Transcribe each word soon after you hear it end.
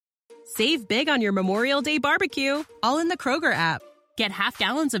Save big on your Memorial Day barbecue, all in the Kroger app. Get half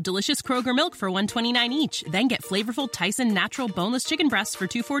gallons of delicious Kroger milk for $1.29 each. Then get flavorful Tyson natural boneless chicken breasts for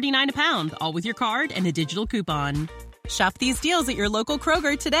 $2.49 a pound, all with your card and a digital coupon. Shop these deals at your local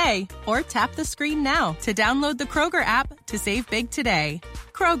Kroger today, or tap the screen now to download the Kroger app to save big today.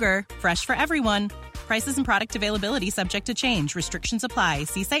 Kroger, fresh for everyone. Prices and product availability subject to change. Restrictions apply.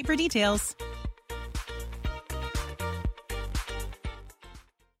 See site for details.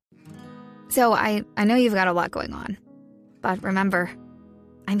 So I know you've got a lot going on, but remember,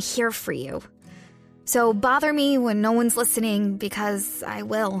 I'm here for you. So bother me when no one's listening, because I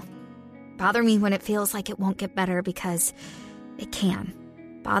will. Bother me when it feels like it won't get better, because it can.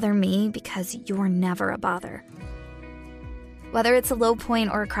 Bother me because you're never a bother. Whether it's a low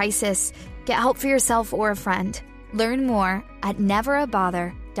point or a crisis, get help for yourself or a friend. Learn more at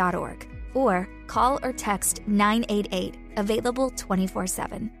neverabother.org or call or text 988, available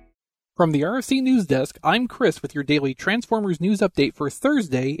 24/7. From the RFC News Desk, I'm Chris with your daily Transformers news update for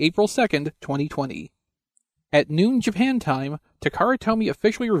Thursday, April 2nd, 2020. At noon Japan time, Takara Tomy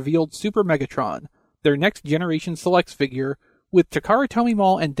officially revealed Super Megatron, their next-generation selects figure, with Takara Tomy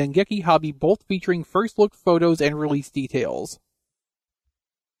Mall and Dengeki Hobby both featuring first-look photos and release details.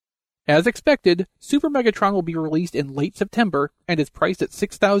 As expected, Super Megatron will be released in late September and is priced at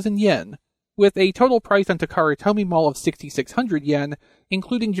 6,000 yen, with a total price on Takara Tomy Mall of 6,600 yen,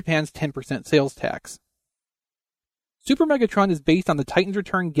 including Japan's 10% sales tax. Super Megatron is based on the Titans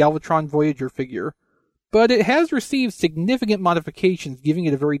Return Galvatron Voyager figure, but it has received significant modifications, giving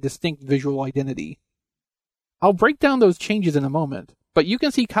it a very distinct visual identity. I'll break down those changes in a moment, but you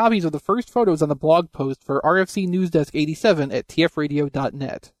can see copies of the first photos on the blog post for RFC News Desk 87 at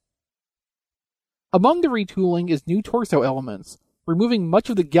tfradio.net. Among the retooling is new torso elements, removing much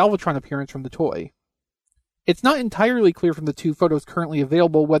of the Galvatron appearance from the toy. It's not entirely clear from the two photos currently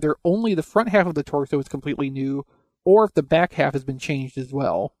available whether only the front half of the torso is completely new, or if the back half has been changed as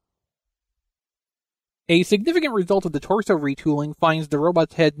well. A significant result of the torso retooling finds the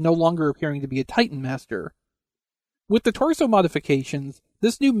robot's head no longer appearing to be a Titan Master. With the torso modifications,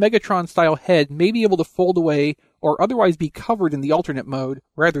 this new Megatron-style head may be able to fold away or otherwise be covered in the alternate mode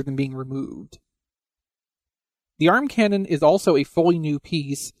rather than being removed. The arm cannon is also a fully new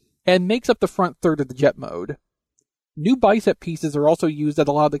piece, and makes up the front third of the jet mode. New bicep pieces are also used that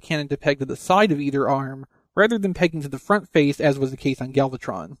allow the cannon to peg to the side of either arm, rather than pegging to the front face as was the case on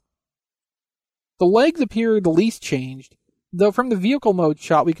Galvatron. The legs appear the least changed, though from the vehicle mode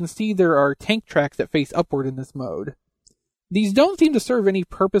shot we can see there are tank tracks that face upward in this mode. These don't seem to serve any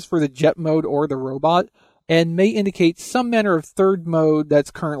purpose for the jet mode or the robot, and may indicate some manner of third mode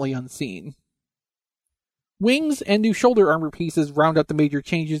that's currently unseen. Wings and new shoulder armor pieces round out the major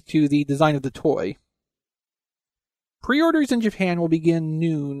changes to the design of the toy. Pre-orders in Japan will begin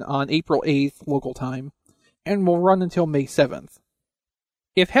noon on April 8th local time, and will run until May 7th.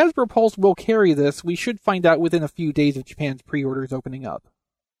 If Hasbro Pulse will carry this, we should find out within a few days of Japan's pre-orders opening up.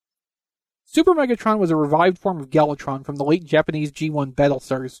 Super Megatron was a revived form of Galvatron from the late Japanese G1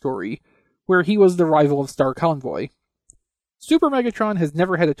 Battlestars story, where he was the rival of Star Convoy. Super Megatron has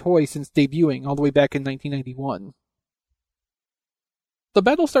never had a toy since debuting all the way back in 1991. The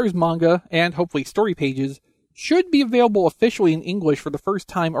Battlestars manga, and hopefully story pages, should be available officially in English for the first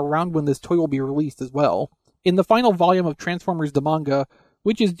time around when this toy will be released as well, in the final volume of Transformers the Manga,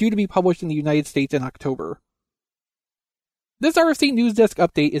 which is due to be published in the United States in October. This RFC News Desk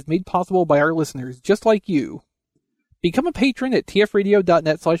update is made possible by our listeners just like you. Become a patron at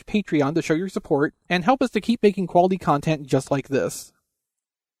tfradio.net/Patreon to show your support, and help us to keep making quality content just like this.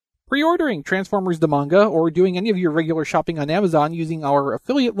 Pre-ordering Transformers the Manga, or doing any of your regular shopping on Amazon using our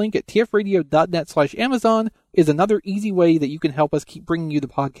affiliate link at tfradio.net/Amazon is another easy way that you can help us keep bringing you the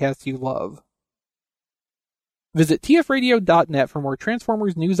podcasts you love. Visit tfradio.net for more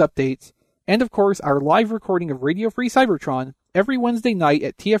Transformers news updates, and of course our live recording of Radio Free Cybertron every Wednesday night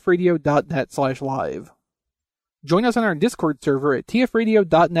at tfradio.net/live. Join us on our Discord server at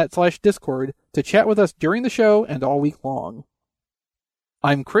tfradio.net/Discord to chat with us during the show and all week long.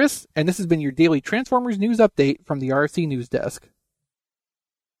 I'm Chris, and this has been your daily Transformers news update from the RFC News Desk.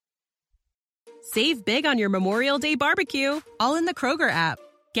 Save big on your Memorial Day barbecue, all in the Kroger app.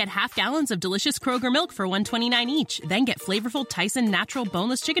 Get half gallons of delicious Kroger milk for $1.29 each. Then get flavorful Tyson natural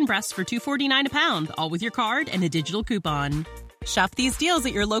boneless chicken breasts for $2.49 a pound, all with your card and a digital coupon. Shop these deals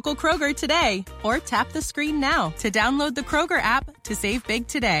at your local Kroger today, or tap the screen now to download the Kroger app to save big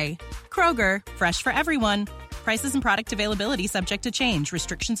today. Kroger, fresh for everyone. Prices and product availability subject to change.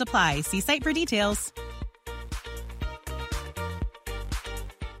 Restrictions apply. See site for details.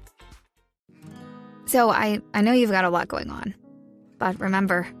 So I know you've got a lot going on, but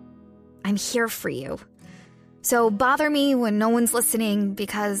remember, I'm here for you. So bother me when no one's listening,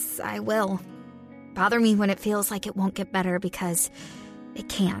 because I will. Bother me when it feels like it won't get better, because it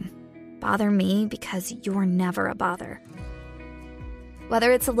can. Bother me because you're never a bother.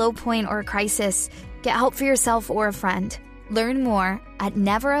 Whether it's a low point or a crisis, get help for yourself or a friend. Learn more at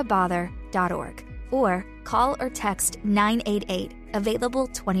neverabother.org or call or text 988, available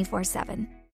 24/7.